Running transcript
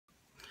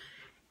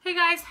Hey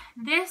guys,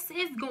 this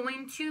is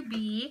going to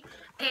be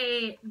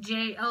a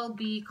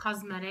JLB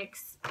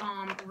Cosmetics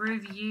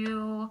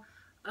review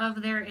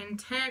of their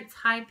Intense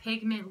High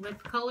Pigment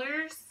Lip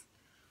Colors.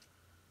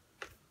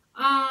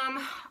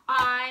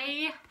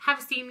 I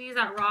have seen these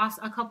at Ross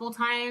a couple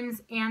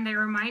times and they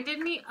reminded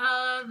me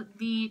of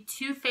the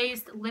Too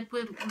Faced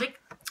melted,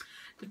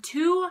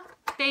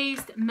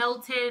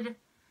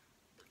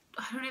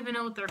 I don't even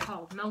know what they're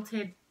called,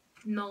 melted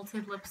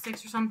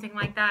lipsticks or something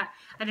like that.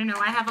 I don't know.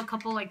 I have a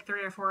couple, like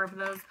 3 or 4 of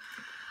those.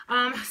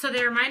 So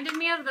they reminded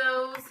me of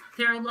those.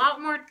 They're a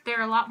lot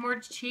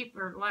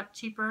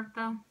cheaper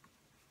though. I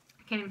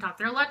can't even talk.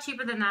 They're a lot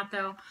cheaper than that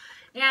though.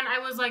 And I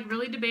was like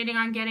really debating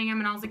on getting them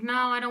and I was like, no,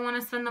 I don't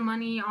want to spend the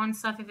money on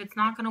stuff if it's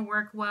not going to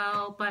work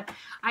well. But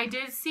I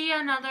did see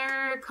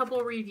another couple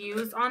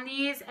reviews on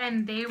these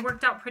and they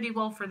worked out pretty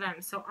well for them.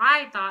 So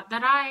I thought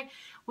that I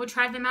would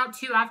try them out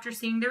too after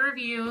seeing the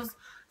reviews.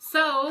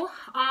 So,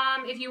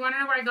 if you want to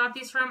know where I got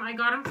these from, I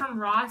got them from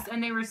Ross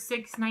and they were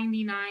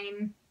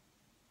 $6.99.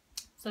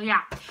 So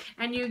yeah,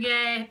 and you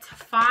get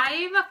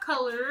 5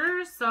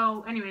 colors.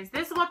 So anyways,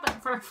 this is what the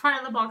front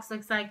of the box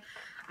looks like.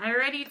 I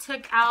already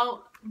took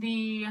out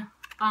the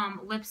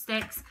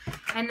lipsticks,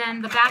 and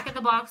then the back of the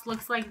box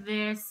looks like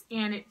this,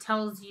 and it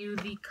tells you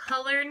the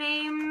color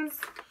names,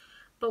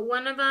 but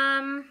one of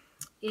them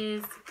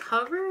is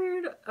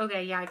covered.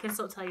 Okay, yeah, I can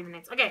still tell you the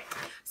names. Okay,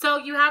 so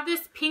you have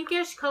this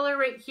pinkish color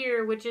right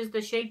here, which is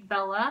the shade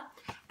Bella,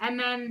 and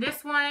then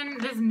this one,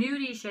 this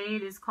nudie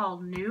shade is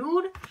called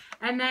Nude,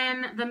 and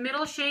then the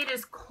middle shade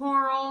is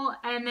Coral,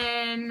 and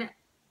then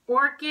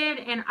Orchid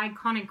and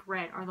Iconic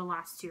Red are the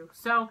last 2.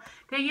 So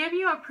they give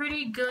you a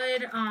pretty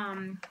good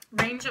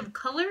range of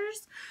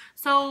colors.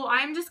 So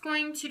I'm just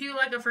going to do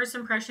like a first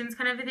impressions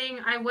kind of a thing.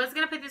 I was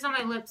going to put this on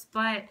my lips,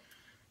 but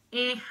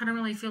I don't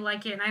really feel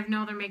like it. And I have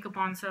no other makeup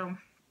on, so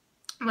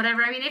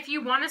whatever. I mean, if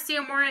you want to see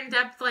a more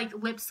in-depth like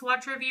lip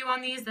swatch review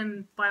on these,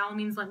 then by all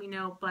means let me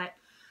know. But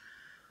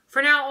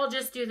for now, I'll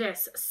just do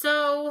this.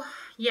 So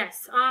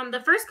yes,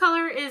 the first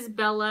color is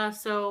Bella.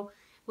 So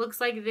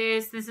looks like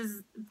this. This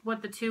is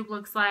what the tube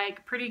looks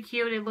like. Pretty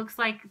cute. It looks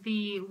like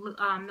the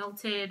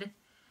melted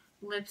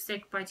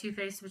lipstick by Too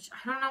Faced, which I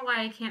don't know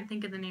why I can't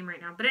think of the name right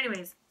now. But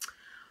anyways,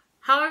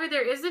 however,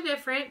 there is a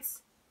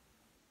difference.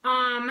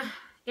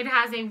 It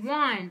has a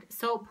wand,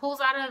 so it pulls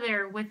out of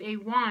there with a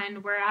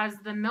wand, whereas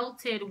the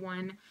melted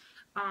one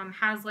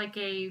has like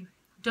a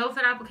doe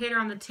foot applicator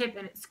on the tip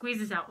and it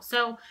squeezes out.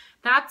 So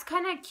that's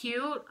kind of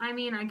cute. I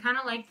mean, I kind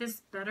of like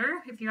this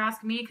better if you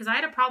ask me, because I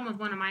had a problem with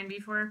one of mine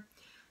before.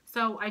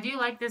 So I do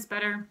like this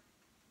better.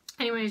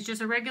 Anyways,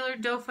 just a regular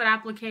doe foot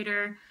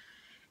applicator.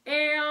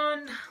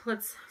 And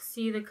let's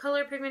see the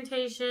color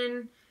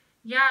pigmentation.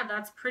 Yeah,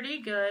 that's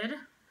pretty good.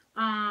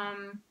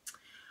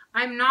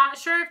 I'm not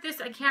sure if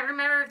this, I can't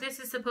remember if this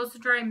is supposed to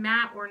dry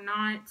matte or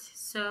not.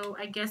 So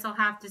I guess I'll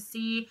have to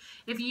see.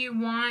 If you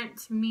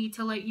want me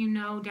to let you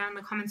know down in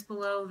the comments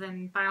below,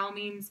 then by all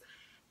means,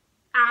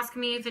 ask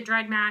me if it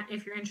dried matte,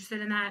 if you're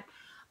interested in that.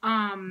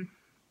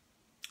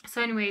 So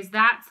anyways,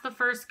 that's the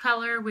first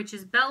color, which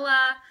is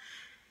Bella.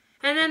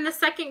 And then the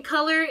second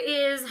color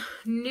is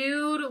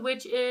Nude,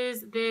 which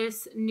is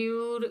this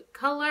nude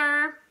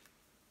color.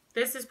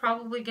 This is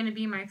probably going to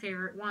be my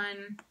favorite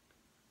one.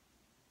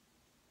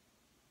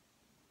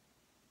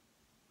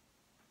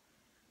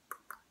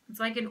 It's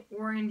like an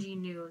orangey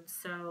nude,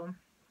 so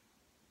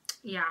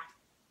yeah.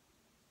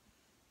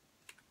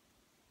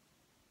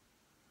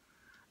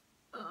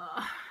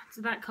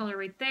 So that color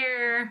right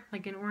there,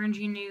 like an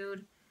orangey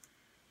nude.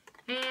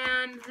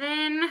 And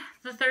then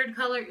the third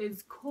color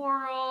is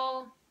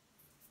Coral.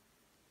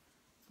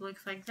 It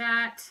looks like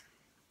that.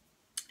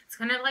 It's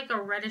kind of like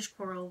a reddish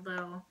coral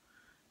though.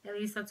 At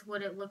least that's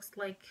what it looks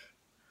like.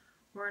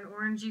 Or an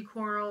orangey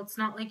coral. It's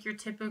not like your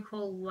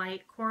typical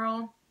light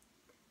coral.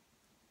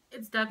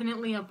 It's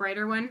definitely a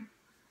brighter one.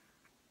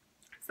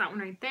 It's that one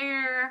right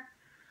there,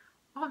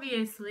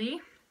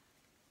 obviously.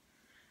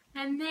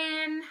 And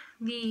then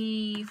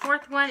the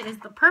fourth one is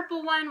the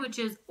purple one, which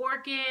is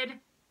Orchid.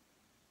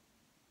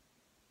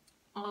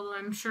 Although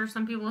I'm sure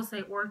some people will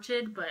say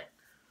orchid, but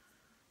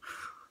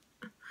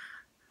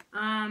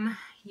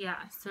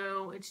yeah,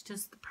 so it's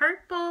just the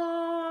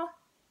purple.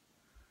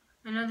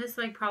 I know this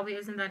like probably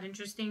isn't that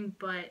interesting,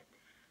 but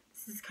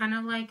this is kind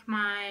of like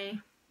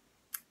my,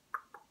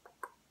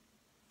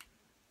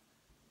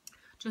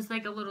 just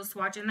like a little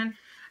swatch. And then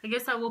I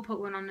guess I will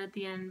put one on at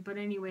the end, but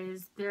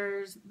anyways,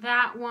 there's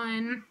that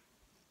one.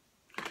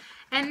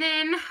 And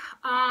then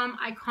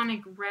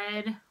Iconic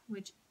Red,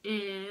 which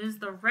is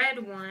the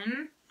red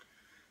one.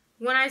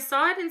 When I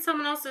saw it in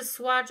someone else's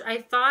swatch,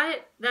 I thought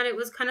that it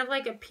was kind of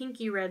like a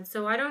pinky red.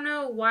 So I don't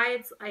know why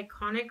it's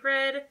Iconic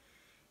Red.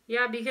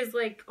 Yeah, because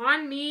like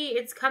on me,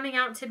 it's coming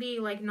out to be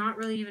like not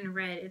really even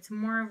red. It's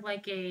more of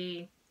like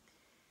a,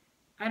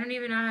 I don't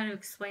even know how to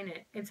explain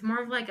it. It's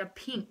more of like a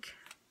pink.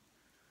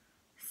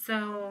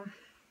 So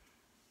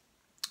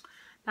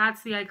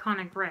that's the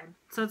Iconic Red.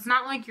 So it's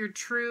not like your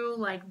true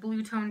like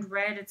blue toned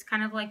red. It's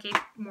kind of like a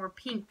more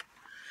pink.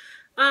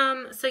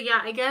 So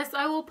yeah, I guess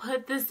I will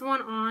put this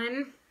one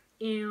on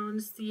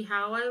and see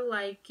how I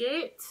like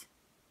it.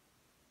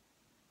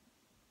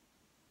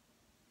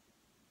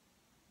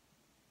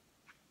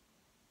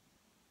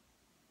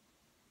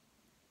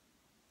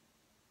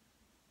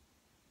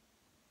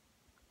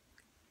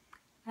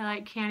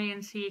 Can't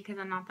even see because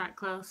I'm not that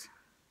close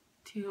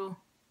to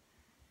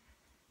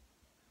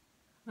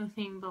the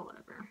thing, but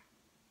whatever.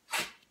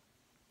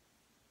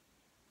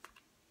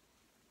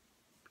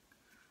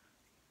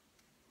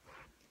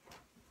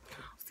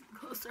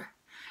 Closer.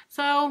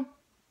 So,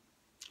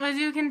 as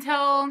you can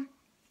tell,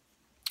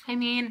 I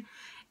mean,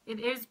 it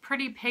is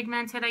pretty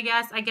pigmented, I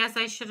guess. I guess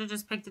I should have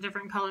just picked a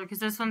different color because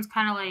this one's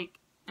kind of like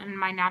in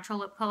my natural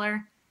lip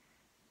color.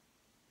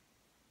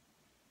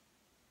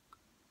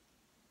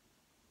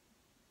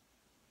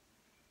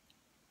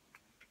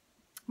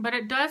 But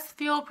it does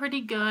feel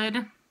pretty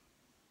good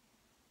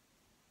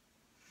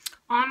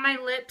on my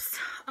lips.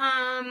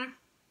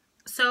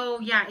 So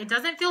yeah, it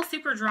doesn't feel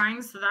super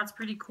drying, so that's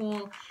pretty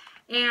cool.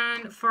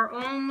 And for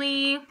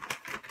only,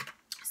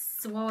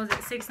 so what was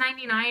it,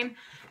 $6.99?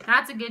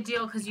 That's a good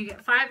deal because you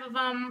get 5 of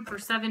them for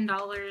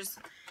 $7.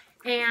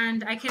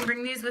 And I can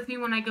bring these with me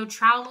when I go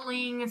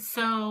traveling.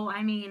 So,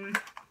 I mean,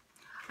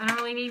 I don't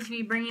really need to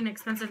be bringing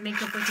expensive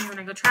makeup with me when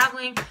I go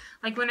traveling.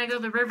 Like when I go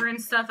to the river and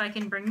stuff, I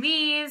can bring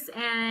these.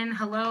 And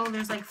hello,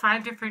 there's like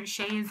 5 different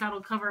shades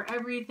that'll cover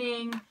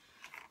everything.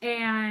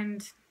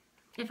 And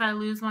if I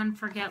lose one,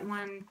 forget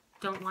one,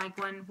 don't like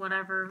one,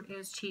 whatever, it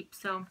was cheap.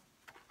 So,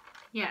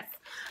 yes.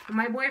 But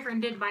my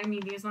boyfriend did buy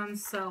me these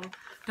ones, so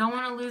don't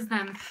want to lose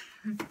them.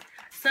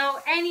 So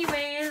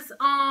anyways,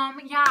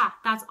 yeah,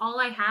 that's all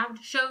I have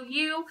to show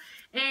you.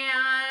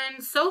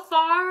 And so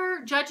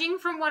far, judging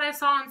from what I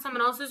saw on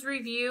someone else's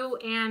review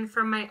and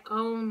from my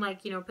own,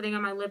 like, you know, putting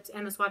on my lips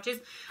and the swatches,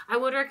 I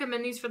would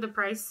recommend these for the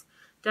price,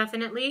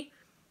 definitely.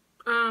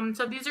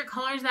 So if these are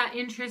colors that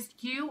interest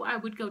you, I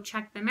would go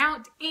check them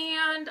out.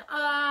 And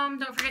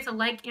don't forget to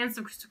like and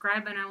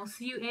subscribe, and I will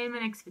see you in my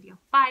next video.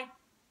 Bye!